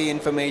proprietary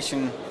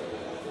information.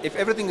 If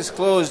everything is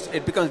closed,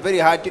 it becomes very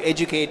hard to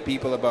educate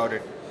people about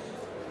it.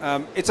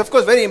 It's of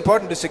course very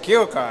important to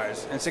secure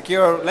cars and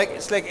secure,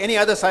 it's like any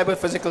other cyber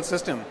physical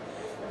system.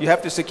 You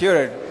have to secure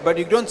it, but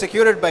you don't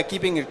secure it by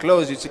keeping it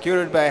closed. You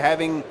secure it by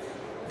having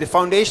the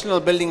foundational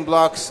building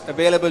blocks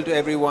available to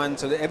everyone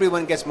so that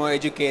everyone gets more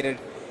educated.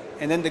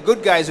 And then the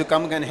good guys who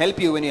come and help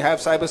you when you have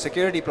cyber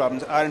security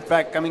problems are in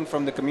fact coming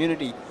from the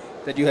community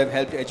that you have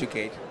helped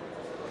educate.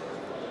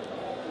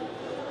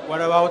 What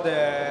about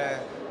the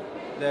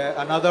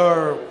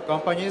another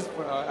companies?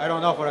 I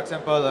don't know, for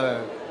example,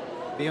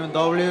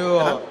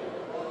 BMW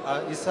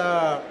is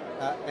a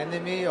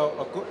enemy, or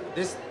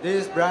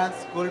these brands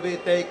could be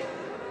take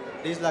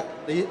this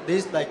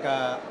like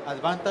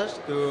advantage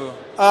to.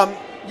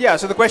 Yeah.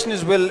 So the question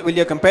is, will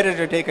your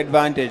competitor take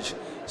advantage?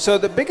 So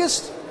the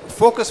biggest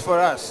focus for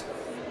us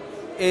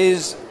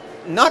is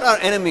not our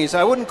enemies.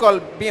 I wouldn't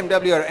call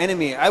BMW our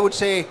enemy. I would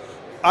say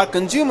our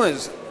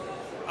consumers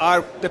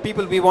are the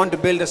people we want to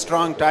build a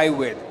strong tie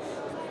with.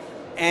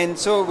 And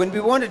so when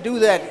we want to do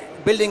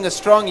that, building a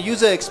strong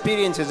user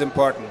experience is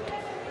important.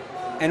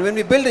 And when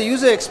we build a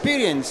user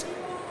experience,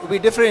 we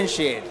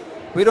differentiate.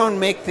 We don't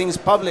make things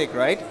public,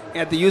 right,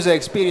 at the user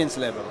experience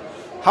level.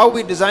 How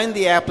we design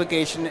the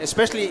application,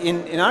 especially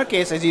in our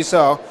case, as you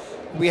saw,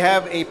 we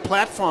have a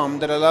platform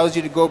that allows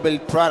you to go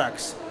build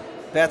products.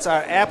 That's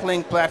our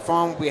AppLink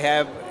platform. We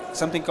have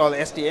something called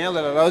SDL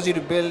that allows you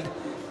to build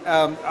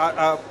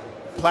our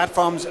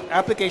platforms,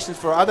 applications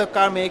for other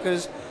car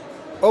makers.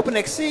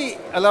 OpenXC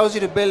allows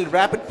you to build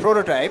rapid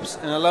prototypes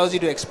and allows you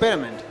to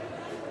experiment.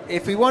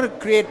 If we want to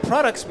create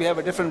products, we have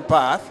a different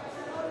path,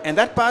 and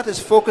that path is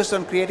focused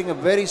on creating a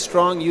very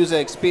strong user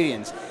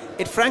experience.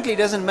 It frankly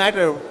doesn't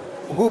matter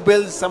who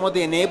builds some of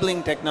the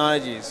enabling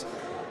technologies.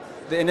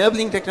 The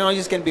enabling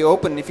technologies can be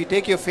open. If you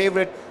take your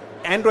favorite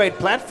Android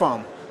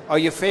platform or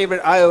your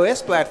favorite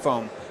iOS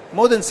platform,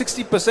 more than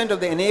 60% of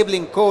the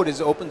enabling code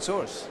is open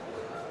source.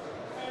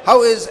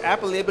 How is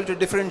Apple able to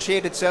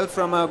differentiate itself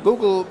from a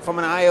Google, from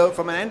an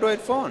Android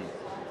phone?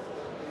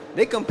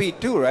 They compete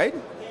too, right?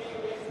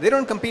 They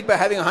don't compete by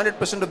having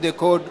 100% of their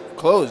code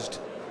closed.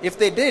 If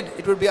they did,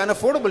 it would be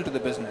unaffordable to the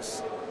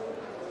business,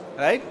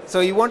 right?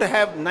 So you want to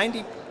have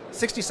 90,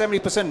 60,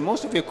 70%,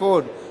 most of your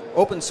code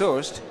open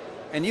sourced,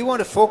 and you want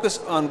to focus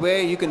on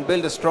where you can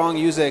build a strong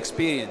user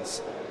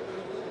experience,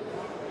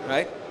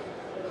 right?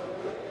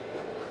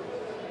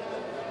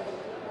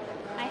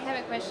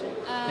 question.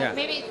 Yeah.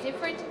 Maybe it's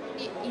different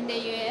in the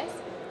US,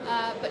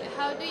 but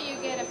how do you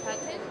get a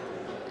patent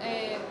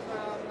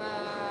from a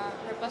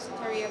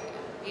repository of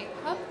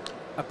GitHub?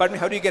 Pardon me,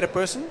 how do you get a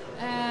person?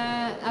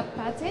 A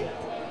patent?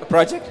 A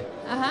project?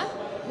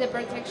 The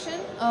protection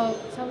of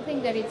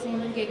something that is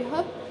in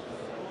GitHub.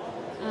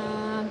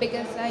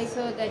 Because I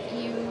saw that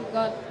you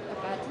got a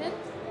patent.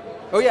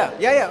 Oh, yeah,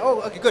 yeah, yeah.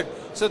 Oh, okay, good.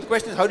 So the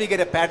question is, how do you get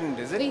a patent,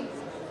 is it? Please.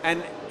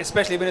 And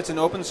especially when it's an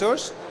open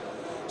source?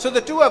 So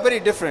the two are very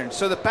different.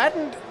 So a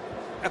patent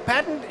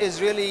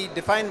is really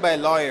defined by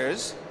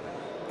lawyers,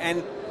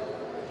 and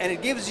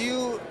it gives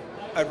you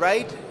a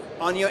right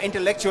on your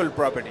intellectual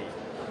property.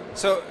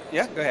 So,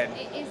 yeah, go ahead.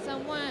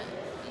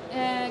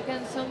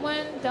 Can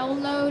someone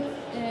download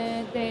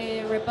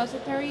the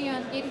repository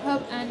on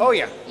GitHub and Oh,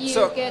 yeah.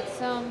 you get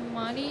some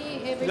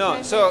money every time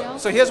you download?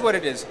 So here's what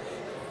it is.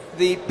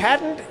 The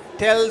patent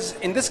tells,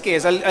 in this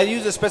case, I'll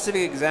use a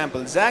specific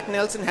example. Zach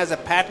Nelson has a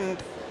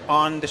patent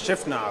on the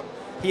shift knob.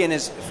 He and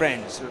his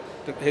friends,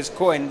 his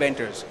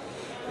co-inventors.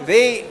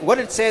 What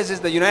it says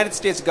is the United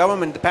States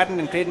government, the Patent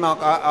and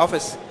Trademark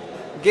Office,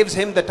 gives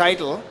him the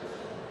title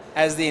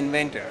as the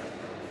inventor,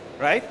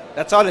 right?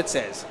 That's all it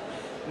says.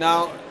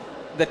 Now,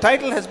 the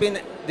patent has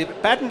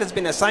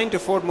been assigned to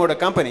Ford Motor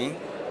Company,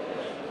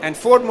 and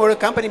Ford Motor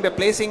Company, by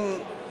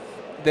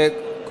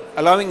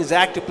allowing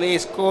Zach to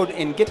place code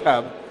in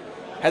GitHub,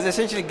 has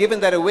essentially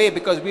given that away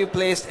because we've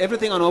placed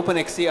everything on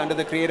OpenXC under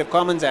the Creative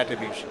Commons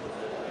attribution.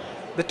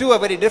 The two are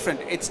very different.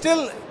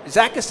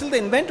 Zach is still the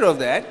inventor of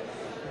that,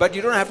 but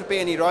you don't have to pay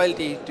any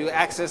royalty to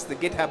access the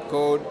GitHub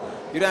code.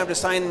 You don't have to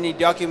sign any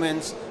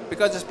documents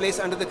because it's placed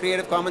under the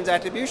Creative Commons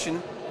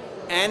attribution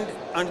and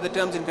under the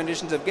terms and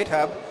conditions of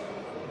GitHub.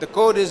 The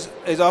code is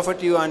offered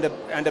to you under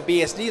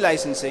BSD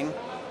licensing,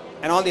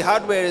 and all the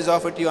hardware is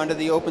offered to you under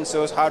the open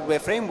source hardware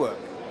framework.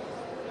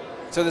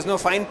 So there's no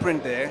fine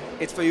print there.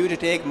 It's for you to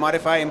take,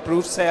 modify,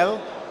 improve, sell,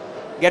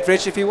 get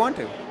rich if you want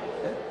to.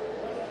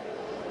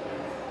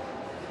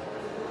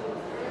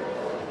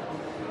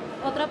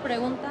 Otra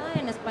pregunta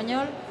en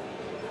español.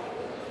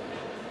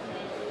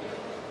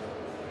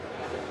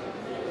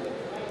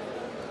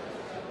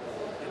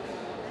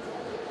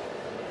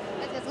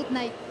 Good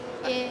night.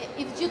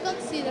 If you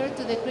consider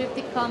to the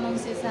Creative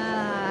Commons is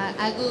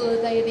a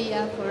good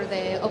idea for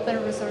the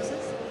open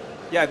resources?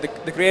 Yeah,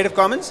 the Creative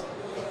Commons?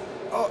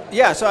 Oh,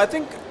 yeah, so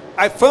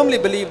I firmly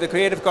believe the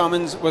Creative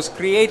Commons was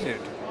created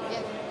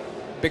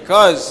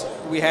because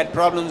we had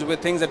problems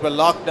with things that were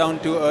locked down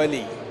too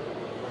early.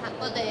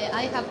 But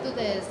I have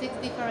the 6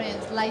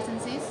 different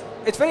licenses.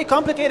 It's very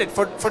complicated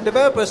for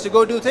developers to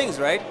go do things,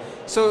 right?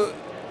 So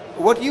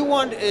what you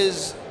want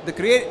is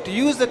to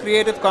use the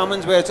Creative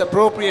Commons where it's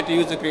appropriate to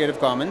use the Creative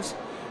Commons,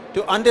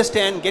 to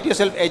understand, get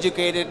yourself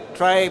educated,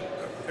 try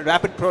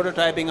rapid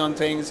prototyping on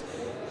things,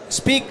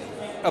 speak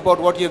about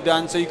what you've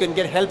done so you can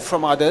get help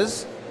from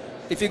others.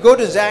 If you go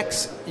to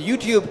Zach's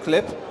YouTube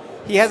clip,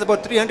 he has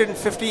about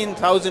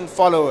 315,000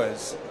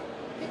 followers.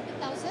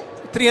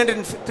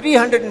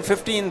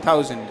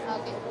 315,000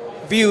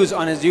 views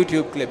on his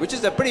YouTube clip, which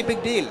is a pretty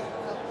big deal.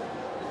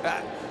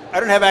 I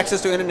don't have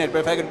access to internet, but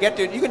if I could get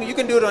to it, you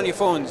can do it on your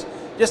phones.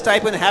 Just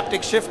type in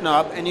haptic shift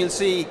knob and you'll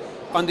see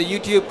on the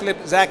YouTube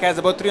clip, Zach has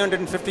about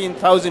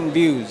 315,000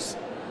 views.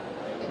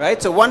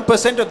 Right? So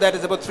 1% of that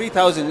is about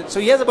 3,000. So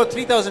he has about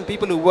 3,000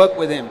 people who work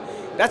with him.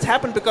 That's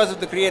happened because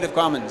of the Creative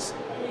Commons.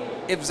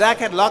 If Zach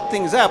had locked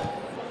things up,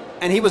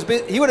 and he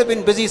would have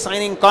been busy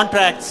signing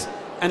contracts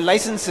and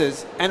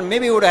licenses, and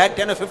maybe he would have had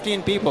 10 or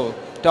 15 people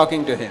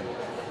talking to him.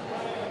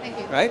 Thank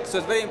you. Right? So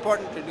it's very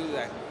important to do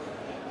that.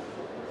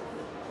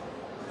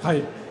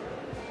 Hi.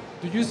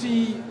 Do you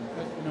see,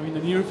 in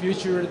the near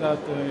future that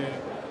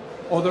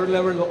other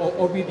level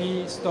of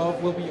OBD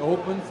stuff will be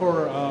open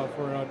for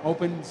an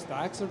open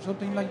stacks or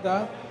something like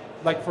that?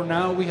 Like for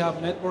now, we have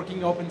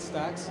networking open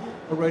stacks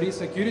already,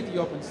 security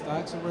open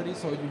stacks already.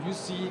 So do you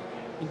see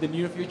in the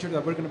near future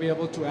that we're going to be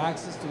able to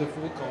access to the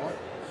full car?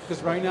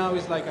 Because right now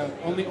it's like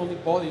only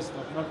body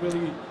stuff, not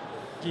really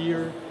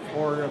gear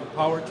or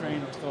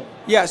powertrain or stuff.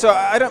 Yeah. So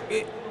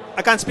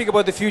I can't speak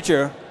about the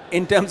future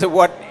in terms of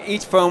what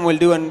each firm will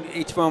do and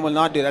each firm will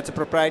not do. That's a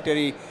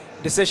proprietary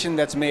decision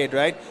that's made,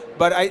 right?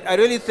 But I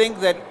really think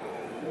that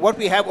what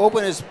we have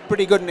open is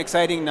pretty good and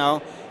exciting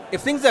now.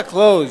 If things are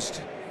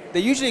closed,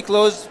 they're usually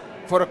closed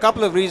for a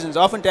couple of reasons.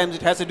 Oftentimes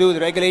it has to do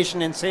with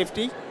regulation and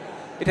safety.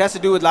 It has to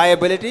do with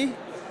liability.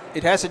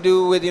 It has to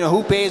do with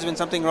who pays when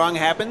something wrong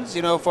happens,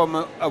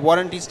 from a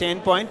warranty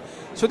standpoint.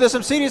 So there's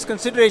some serious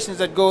considerations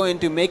that go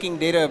into making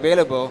data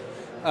available,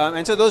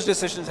 and so those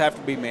decisions have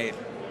to be made.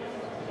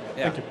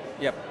 Yeah. Thank you.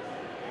 Yep.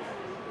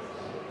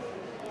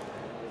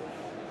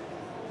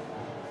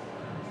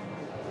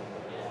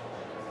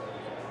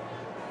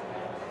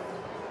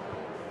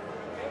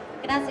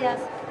 Gracias.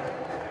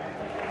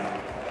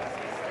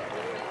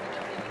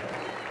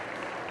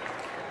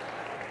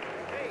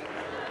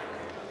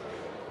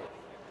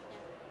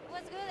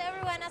 What's good?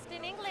 Everyone asked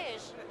in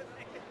English.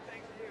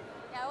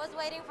 Yeah, I was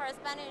waiting for a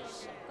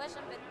Spanish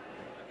question, but.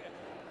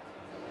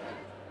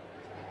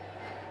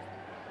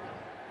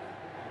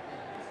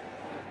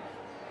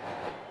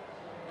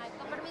 Ay,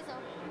 ¿cómo?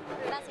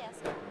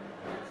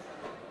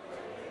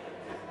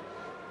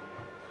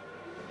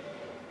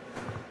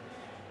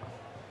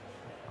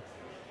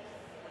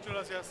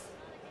 gracias.